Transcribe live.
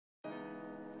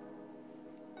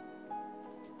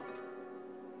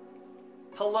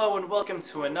Hello and welcome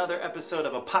to another episode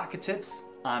of Apoca-Tips.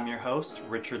 I'm your host,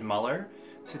 Richard Muller.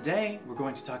 Today we're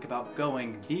going to talk about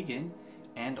going vegan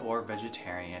and or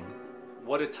vegetarian.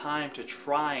 What a time to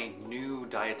try new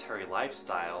dietary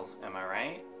lifestyles, am I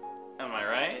right? Am I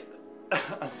right?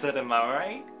 I said, am I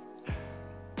right?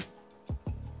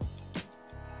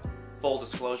 Full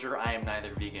disclosure, I am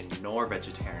neither vegan nor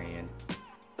vegetarian,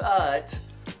 but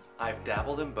I've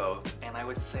dabbled in both, and I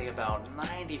would say about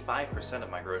 95%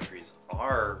 of my groceries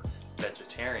are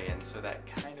vegetarian, so that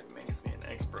kind of makes me an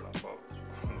expert on both,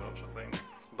 don't you think?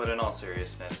 But in all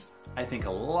seriousness, I think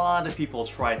a lot of people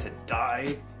try to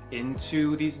dive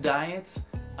into these diets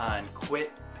and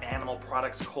quit animal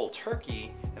products cold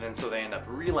turkey, and then so they end up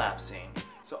relapsing.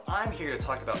 So I'm here to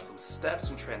talk about some steps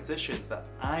and transitions that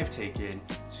I've taken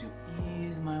to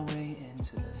ease my way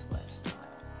into this lifestyle.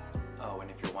 Oh,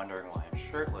 and if you're wondering why I'm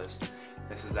shirtless,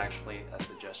 this is actually a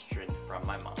suggestion from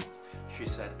my mom. She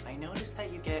said, I noticed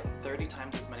that you get 30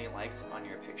 times as many likes on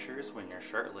your pictures when you're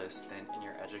shirtless than in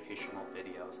your educational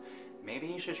videos. Maybe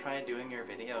you should try doing your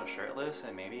videos shirtless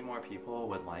and maybe more people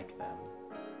would like them.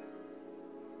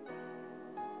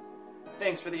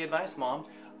 Thanks for the advice, Mom.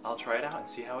 I'll try it out and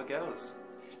see how it goes.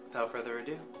 Without further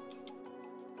ado.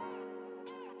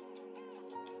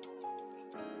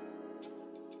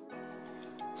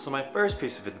 So my first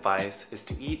piece of advice is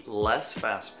to eat less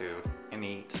fast food and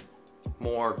eat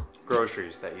more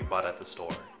groceries that you bought at the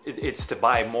store. It's to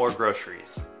buy more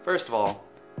groceries. First of all,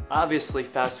 obviously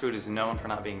fast food is known for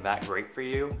not being that great for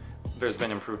you. There's been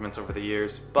improvements over the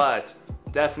years, but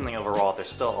definitely overall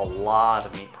there's still a lot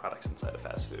of meat products inside of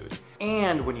fast food.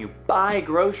 And when you buy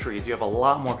groceries, you have a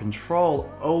lot more control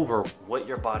over what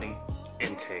your body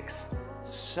intakes.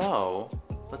 So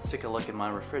let's take a look at my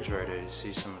refrigerator to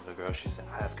see some of the groceries that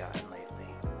I've gotten lately.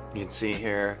 You can see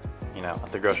here, you know, at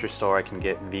the grocery store I can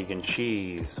get vegan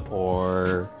cheese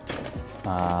or,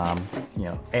 you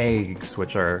know, eggs,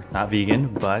 which are not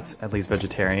vegan, but at least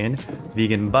vegetarian.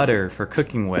 Vegan butter for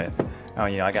cooking with. Oh,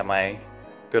 you know, I got my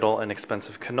good old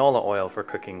inexpensive canola oil for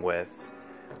cooking with.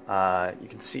 You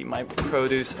can see my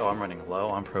produce. Oh, I'm running low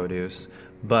on produce.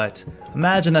 But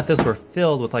imagine that this were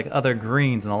filled with like other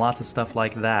greens and lots of stuff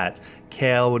like that.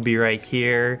 Kale would be right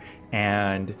here,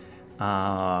 and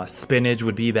spinach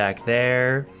would be back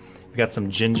there. We got some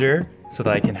ginger so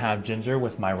that I can have ginger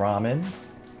with my ramen.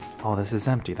 Oh, this is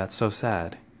empty. That's so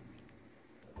sad.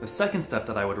 The second step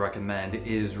that I would recommend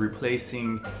is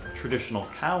replacing traditional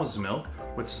cow's milk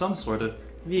with some sort of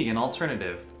vegan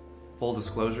alternative. Full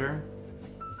disclosure,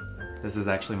 this is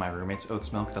actually my roommate's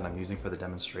oats milk that I'm using for the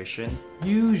demonstration.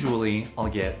 Usually I'll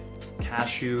get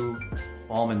cashew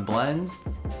almond blends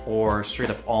or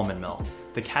straight up almond milk.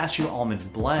 The cashew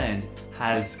almond blend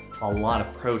has a lot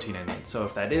of protein in it, so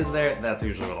if that is there, that's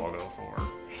usually what I'll go for.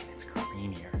 And it's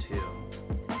creamier too.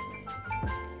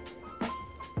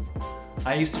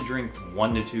 I used to drink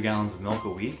 1 to 2 gallons of milk a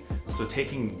week, so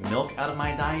taking milk out of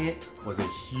my diet was a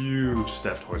huge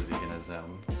step towards veganism.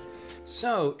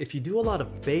 So, if you do a lot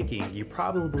of baking, you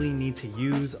probably need to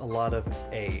use a lot of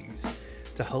eggs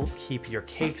to help keep your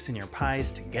cakes and your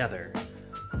pies together.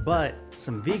 But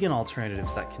some vegan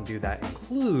alternatives that can do that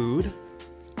include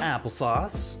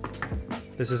applesauce.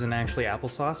 This isn't actually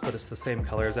applesauce, but it's the same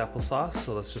color as applesauce,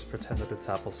 so let's just pretend that it's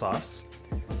applesauce.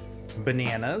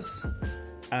 Bananas.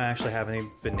 I don't actually have any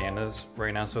bananas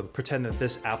right now, so pretend that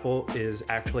this apple is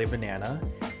actually a banana.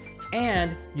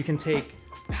 And you can take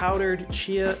powdered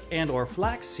chia and or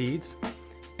flax seeds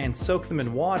and soak them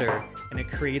in water, and it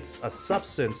creates a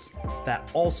substance that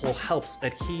also helps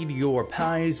adhere your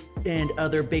pies and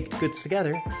other baked goods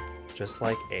together, just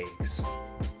like eggs.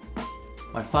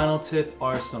 My final tip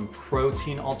are some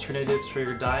protein alternatives for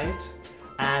your diet.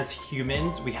 As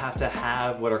humans, we have to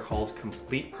have what are called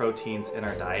complete proteins in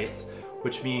our diets,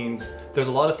 which means there's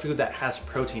a lot of food that has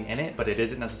protein in it, but it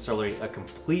isn't necessarily a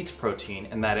complete protein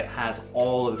in that it has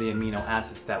all of the amino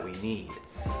acids that we need.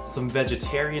 Some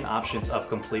vegetarian options of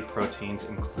complete proteins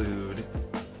include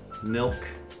milk,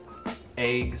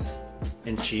 eggs,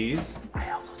 and cheese. I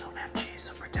also don't have cheese,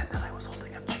 so pretend that I was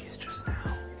holding up cheese just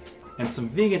now. And some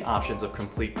vegan options of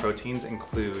complete proteins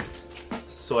include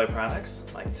soy products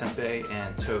like tempeh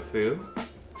and tofu,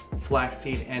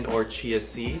 flaxseed and or chia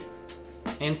seed,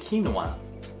 and quinoa.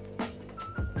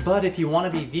 But if you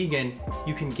want to be vegan,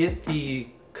 you can get the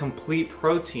complete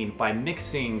protein by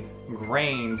mixing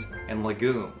grains and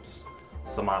legumes.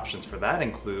 Some options for that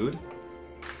include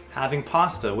having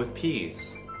pasta with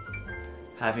peas,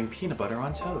 having peanut butter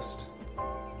on toast,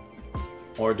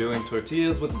 or doing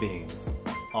tortillas with beans,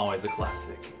 always a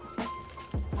classic.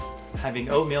 Having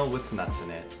oatmeal with nuts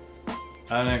in it.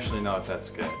 I don't actually know if that's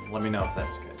good. Let me know if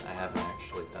that's good. I haven't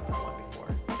actually done that one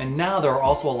before. And now there are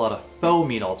also a lot of faux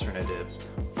meat alternatives.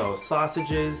 Faux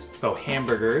sausages, faux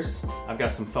hamburgers. I've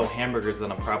got some faux hamburgers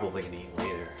that I'm probably gonna eat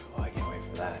later. Oh, I can't wait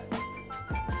for that.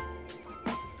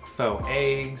 Faux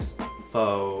eggs,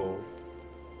 faux...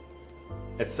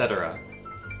 etc.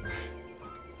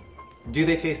 Do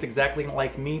they taste exactly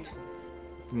like meat?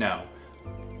 No.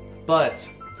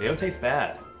 But they don't taste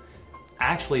bad.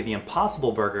 Actually, the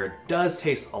Impossible Burger does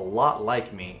taste a lot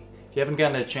like meat. If you haven't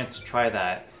gotten a chance to try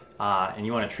that, and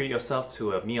you want to treat yourself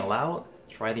to a meal out,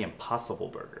 try the Impossible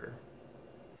Burger.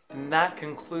 And that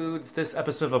concludes this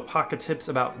episode of Apoca-Tips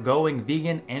about going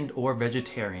vegan and or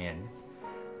vegetarian.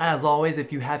 As always,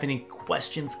 if you have any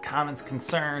questions, comments,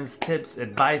 concerns, tips,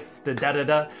 advice,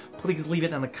 please leave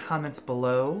it in the comments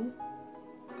below.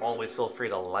 Always feel free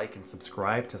to like and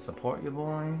subscribe to support your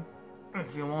boy.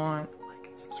 If you want, like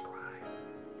and subscribe.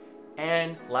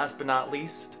 And last but not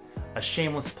least, a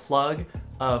shameless plug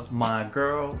of my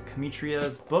girl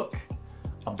Camertria's book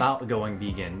about going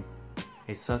vegan,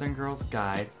 A Southern Girl's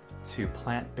Guide to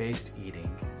Plant-Based Eating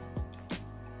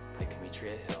by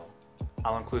Camertria Hill.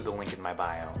 I'll include the link in my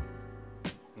bio.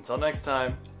 Until next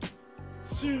time,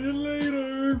 see you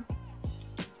later.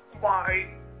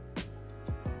 Bye.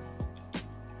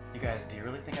 You guys, do you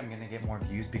really think I'm gonna get more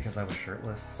views because I was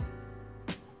shirtless?